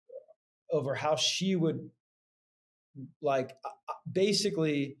how she would, like,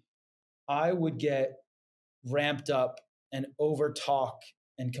 basically I would get ramped up and over talk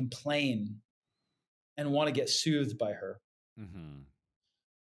and complain and want to get soothed by her.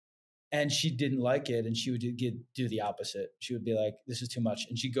 And she didn't like it. And she would do the opposite. She would be like, this is too much.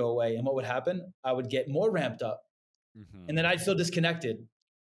 And she'd go away. And what would happen? I would get more ramped up. And then I'd feel disconnected.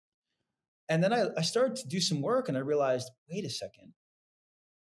 And then I started to do some work and I realized, wait a second.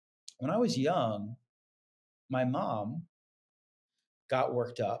 When I was young, my mom got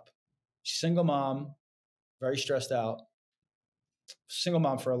worked up. She's a single mom, very stressed out. Single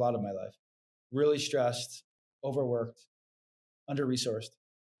mom for a lot of my life. Really stressed, overworked, under-resourced.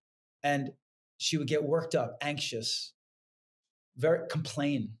 And she would get worked up, anxious,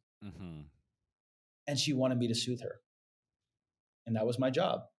 complain. And she wanted me to soothe her. And that was my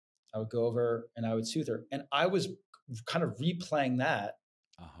job. I would go over and I would soothe her. And I was kind of replaying that.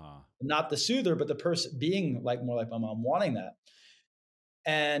 Not the soother, but the person being like more like my mom, wanting that.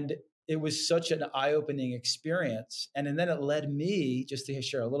 And it was such an eye-opening experience. And then it led me, just to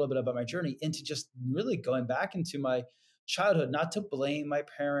share a little bit about my journey, into just really going back into my childhood, not to blame my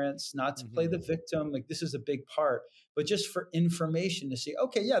parents, not to play the victim. Like, this is a big part, but just for information to see,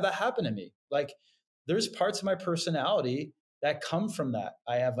 okay, yeah, that happened to me. Like, there's parts of my personality that come from that.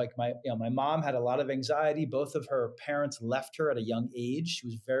 I have like my mom had a lot of anxiety. Both of her parents left her at a young age. She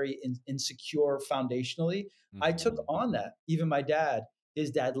was very insecure foundationally. I took on that. Even my dad,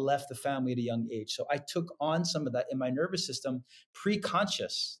 his dad left the family at a young age. So I took on some of that in my nervous system,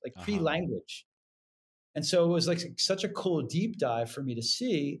 pre-conscious, like pre-language. And so it was like such a cool deep dive for me to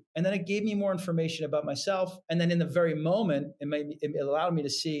see. And then it gave me more information about myself. And then in the very moment, it allowed me to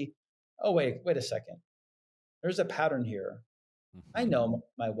see, oh, wait a second. There's a pattern here. I know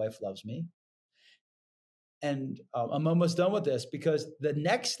my wife loves me. And I'm almost done with this, because the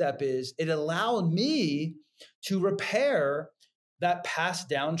next step is it allowed me to repair that passed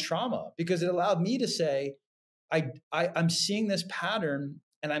down trauma, because it allowed me to say, I'm seeing this pattern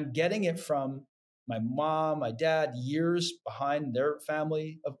and I'm getting it from my mom, my dad, years behind their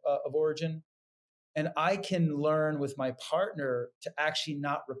family of origin. And I can learn with my partner to actually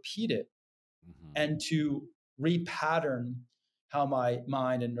not repeat it and to repattern how my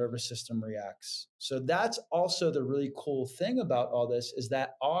mind and nervous system reacts. So that's also the really cool thing about all this, is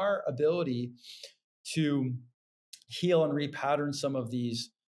that our ability to heal and repattern some of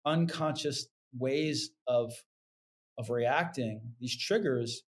these unconscious ways of reacting, these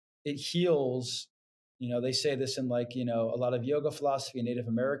triggers, it heals. They say this in like, a lot of yoga philosophy and Native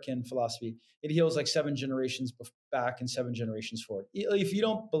American philosophy, it heals like 7 generations back and 7 generations forward. If you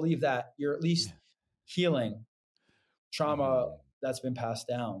don't believe that, you're at least healing trauma that's been passed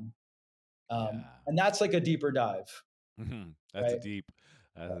down. And that's like a deeper dive. That's right?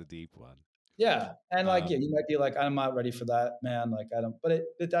 That's a deep one. Yeah. And like, you might be like, I'm not ready for that, man. Like, I don't, but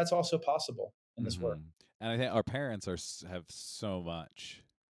that's also possible in this work. And I think our parents have so much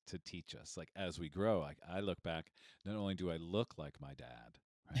to teach us. Like, as we grow, like I look back, not only do I look like my dad,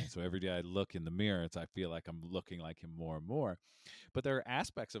 right? So every day I look in the mirror, I feel like I'm looking like him more and more. But there are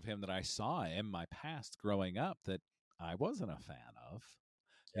aspects of him that I saw in my past growing up that I wasn't a fan of.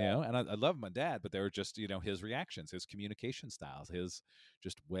 Yeah. And I love my dad, but they were just, his reactions, his communication styles, his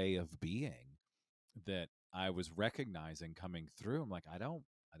just way of being that I was recognizing coming through. I'm like, I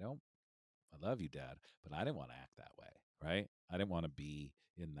love you, Dad, but I didn't want to act that way, right? I didn't want to be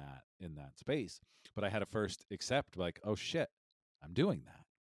in that space. But I had to first accept, like, oh shit, I'm doing that.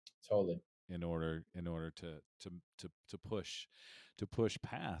 Totally. In order to push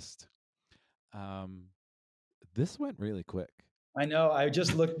past. This went really quick. I know. I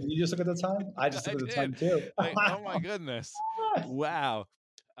just looked. You just look at the time. I just looked at the time too. Oh my goodness! Wow.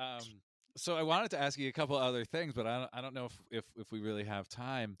 So I wanted to ask you a couple other things, but I don't know if we really have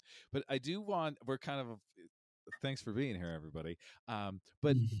time. But I do want. We're kind of. Thanks for being here, everybody.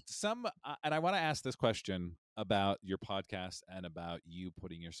 But and I want to ask this question about your podcast and about you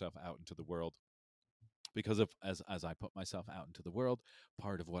putting yourself out into the world. Because as I put myself out into the world,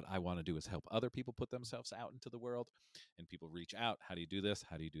 part of what I want to do is help other people put themselves out into the world, and people reach out. How do you do this?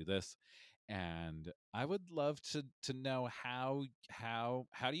 How do you do this? And I would love to know how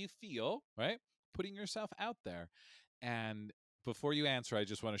do you feel, right? Putting yourself out there. And before you answer, I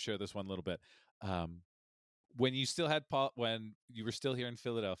just want to share this one little bit. When you still had when you were still here in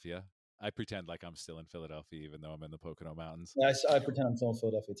Philadelphia, I pretend like I'm still in Philadelphia, even though I'm in the Pocono Mountains. Yeah, I pretend I'm still in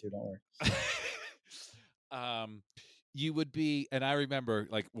Philadelphia too. Don't worry. You would be, and I remember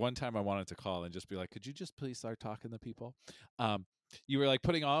like one time I wanted to call and just be like, could you just please start talking to people? You were like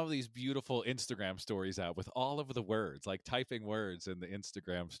putting all of these beautiful Instagram stories out with all of the words, like typing words in the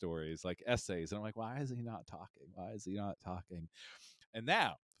Instagram stories, like essays. And I'm like, why is he not talking? Why is he not talking? And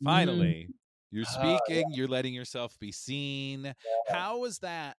now, finally, you're speaking, you're letting yourself be seen. Yeah. How was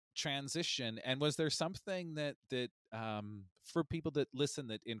that transition? And was there something that for people that listen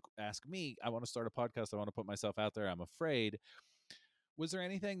that ask me, I want to start a podcast, I want to put myself out there, I'm afraid. Was there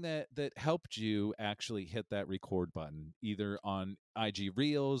anything that helped you actually hit that record button, either on IG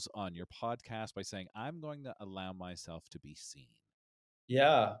Reels, on your podcast, by saying, I'm going to allow myself to be seen?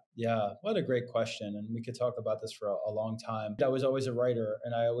 Yeah. What a great question. And we could talk about this for a long time. I was always a writer,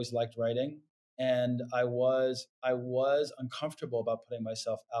 and I always liked writing. And I was uncomfortable about putting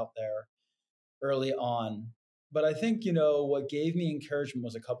myself out there early on. But I think, what gave me encouragement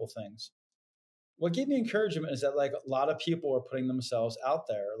was a couple things. What gave me encouragement is that like a lot of people are putting themselves out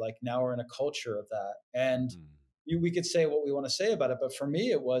there. Like now we're in a culture of that. And we could say what we want to say about it. But for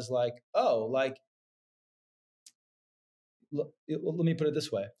me, it was like, let me put it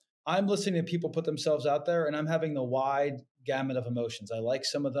this way. I'm listening to people put themselves out there, and I'm having the wide gamut of emotions. I like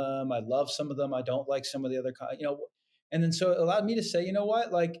some of them. I love some of them. I don't like some of the other, and then so it allowed me to say, you know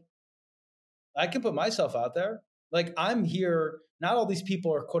what, like I can put myself out there. Like I'm here. Not all these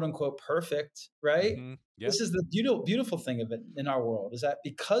people are quote unquote perfect, right? Mm-hmm. Yep. This is the beautiful thing of it in our world, is that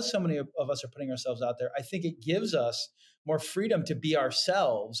because so many of us are putting ourselves out there, I think it gives us more freedom to be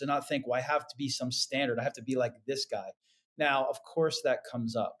ourselves and not think, well, I have to be some standard. I have to be like this guy. Now, of course, that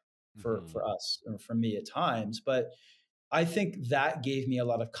comes up for us or for me at times, but I think that gave me a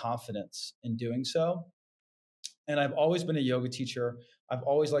lot of confidence in doing so. And I've always been a yoga teacher. I've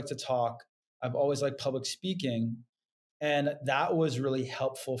always liked to talk. I've always liked public speaking. And that was really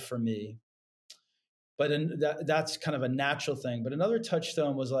helpful for me. But that's kind of a natural thing. But another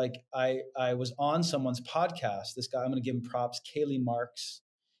touchstone was like I was on someone's podcast. This guy, I'm going to give him props, Kaylee Marks.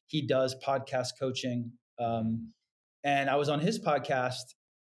 He does podcast coaching. And I was on his podcast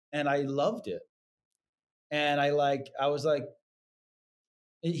and I loved it. And I was like,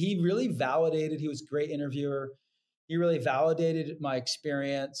 he really validated, he was a great interviewer. He really validated my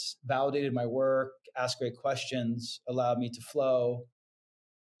experience, validated my work, asked great questions, allowed me to flow.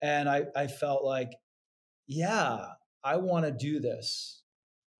 And I felt like, yeah, I want to do this.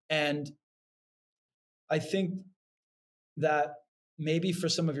 And I think that maybe for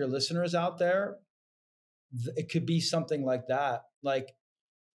some of your listeners out there, it could be something like that, like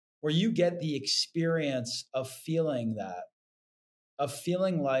where you get the experience of feeling that, of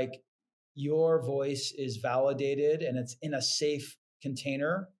feeling like your voice is validated and it's in a safe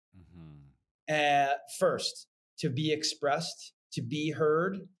container. First, to be expressed, to be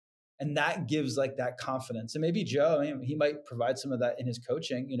heard. And that gives like that confidence. And maybe Joe, I mean, he might provide some of that in his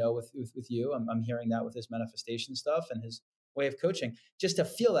coaching, you know, with you. I'm hearing that with his manifestation stuff and his way of coaching, just to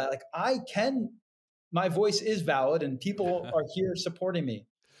feel that like my voice is valid and people are here supporting me.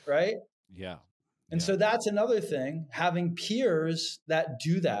 Right. Yeah. And so that's another thing, having peers that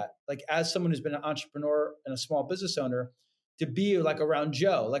do that, like as someone who's been an entrepreneur and a small business owner, to be like around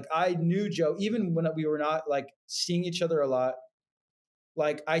Joe. Like I knew Joe, even when we were not like seeing each other a lot,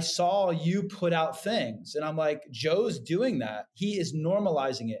 like I saw you put out things and I'm like, Joe's doing that. He is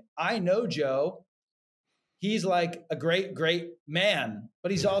normalizing it. I know Joe. He's like a great, great man,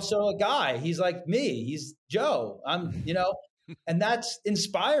 but he's also a guy. He's like me. He's Joe. And that's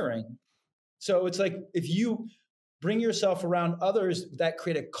inspiring. So it's like, if you bring yourself around others that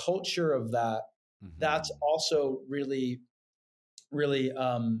create a culture of that, that's also really, really,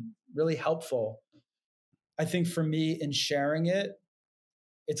 really helpful. I think for me in sharing it,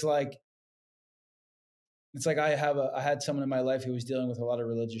 it's like I had someone in my life who was dealing with a lot of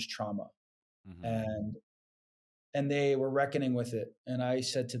religious trauma, and they were reckoning with it. And I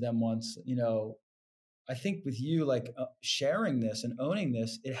said to them once, I think with you, like sharing this and owning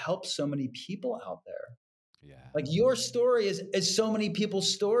this, it helps so many people out there. Yeah. Like your story is so many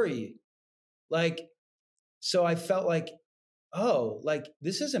people's story. Like, so I felt like, oh, like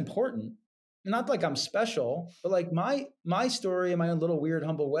this is important. Not like I'm special, but like my story in my own little weird,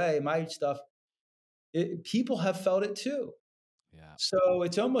 humble way, my stuff, people have felt it too. Yeah. So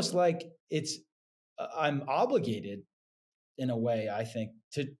it's almost like I'm obligated in a way, I think,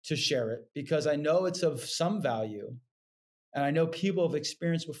 to share it because I know it's of some value and I know people have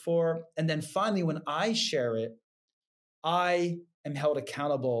experienced before. And then finally, when I share it, I am held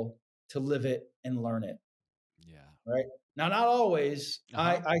accountable to live it and learn it. Yeah. Right. Now, not always.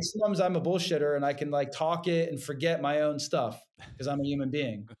 I sometimes I'm a bullshitter and I can like talk it and forget my own stuff because I'm a human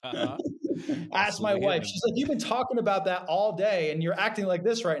being. Ask my wife. She's like, you've been talking about that all day and you're acting like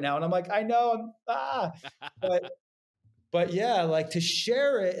this right now. And I'm like, I know. But yeah, like to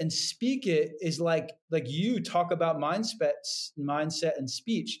share it and speak it is like you talk about mindset and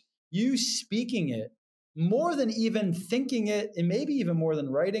speech. You speaking it more than even thinking it, and maybe even more than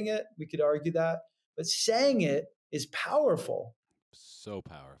writing it. We could argue that, but saying it is powerful. So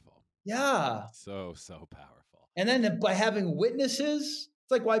powerful. Yeah. So powerful. And then by having witnesses,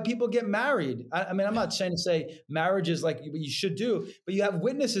 it's like why people get married. I mean, I'm not saying to say marriage is like what you should do, but you have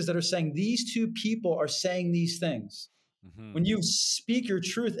witnesses that are saying these two people are saying these things. When you speak your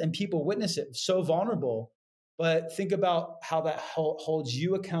truth and people witness it, so vulnerable. But think about how that holds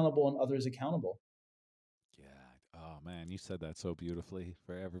you accountable and others accountable. Yeah. Oh man, you said that so beautifully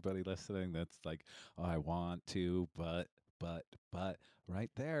for everybody listening. That's like, oh, I want to, but right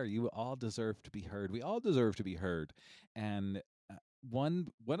there, you all deserve to be heard. We all deserve to be heard. And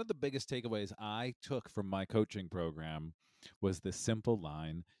one of the biggest takeaways I took from my coaching program was this simple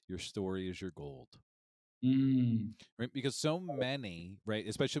line: "Your story is your gold." Right? Because so many, right,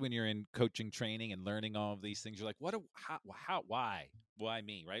 especially when you're in coaching training and learning all of these things, you're like, why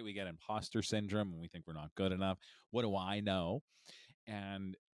me, right? We get imposter syndrome and we think we're not good enough. What do I know?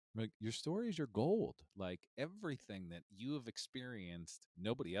 And like, your story is your gold. Like everything that you have experienced,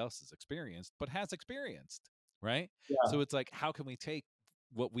 nobody else has experienced, but has experienced, right? Yeah. So it's like, how can we take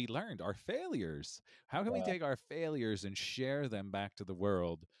what we learned, our failures? How can we take our failures and share them back to the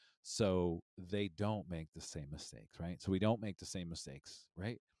world so they don't make the same mistakes, right? So we don't make the same mistakes,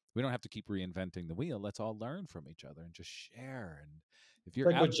 right? We don't have to keep reinventing the wheel. Let's all learn from each other and just share. And if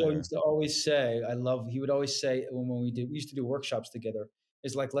you're Like what out Joe there, used to always say, he would always say we used to do workshops together,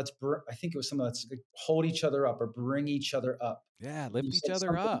 is like, I think it was something that's like, hold each other up or bring each other up. yeah, And you lift each said other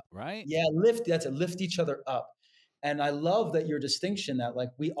something, up, right? yeah, that's it, lift each other up. And I love that your distinction that like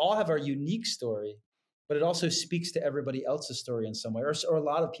we all have our unique story, but it also speaks to everybody else's story in some way, or a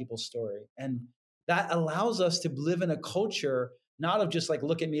lot of people's story. And that allows us to live in a culture, not of just like,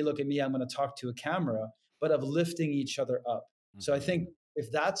 look at me, I'm going to talk to a camera, but of lifting each other up. So I Mm-hmm. think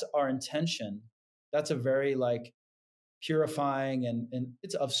if that's our intention, that's a very like purifying and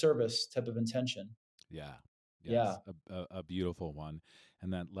it's of service type of intention. Yeah. Yeah. Yes. A beautiful one.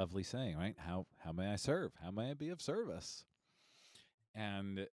 And that lovely saying, right? How may I serve? How may I be of service?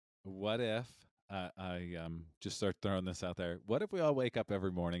 And what if I just start throwing this out there? What if we all wake up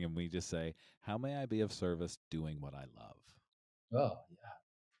every morning and we just say, how may I be of service doing what I love? Oh, yeah.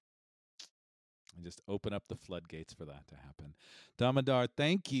 And just open up the floodgates for that to happen. Damodar,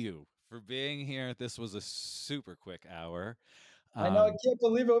 thank you for being here. This was a super quick hour. I know. I can't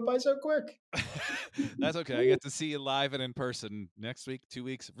believe it went by so quick. That's okay. I get to see you live and in person next week, 2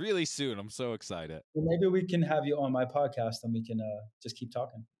 weeks, really soon. I'm so excited. Well, maybe we can have you on my podcast and we can just keep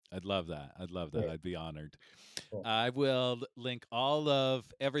talking. I'd love that. I'd love that. Great. I'd be honored. Cool. I will link all of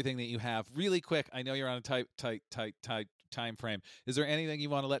everything that you have really quick. I know you're on a tight time frame. Is there anything you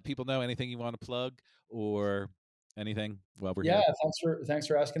want to let people know? Anything you want to plug or anything while we're here? Thanks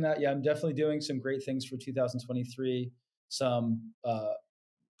for asking that. Yeah, I'm definitely doing some great things for 2023. Some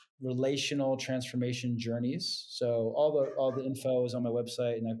relational transformation journeys. So all the info is on my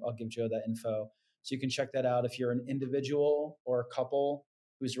website, and I'll give Joe that info, so you can check that out if you're an individual or a couple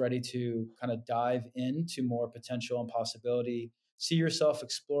who's ready to kind of dive into more potential and possibility, see yourself,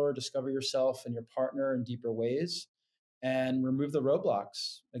 explore, discover yourself and your partner in deeper ways, and remove the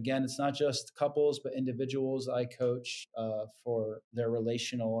roadblocks. Again, it's not just couples, but individuals I coach for their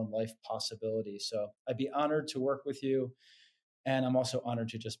relational and life possibilities. So I'd be honored to work with you. And I'm also honored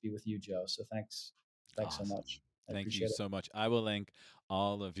to just be with you, Joe. So thanks Awesome. so much. Thank you so much. I will link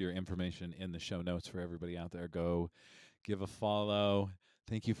all of your information in the show notes for everybody out there. Go give a follow.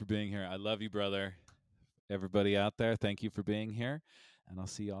 Thank you for being here. I love you, brother. Everybody out there, thank you for being here. And I'll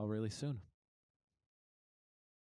see you all really soon.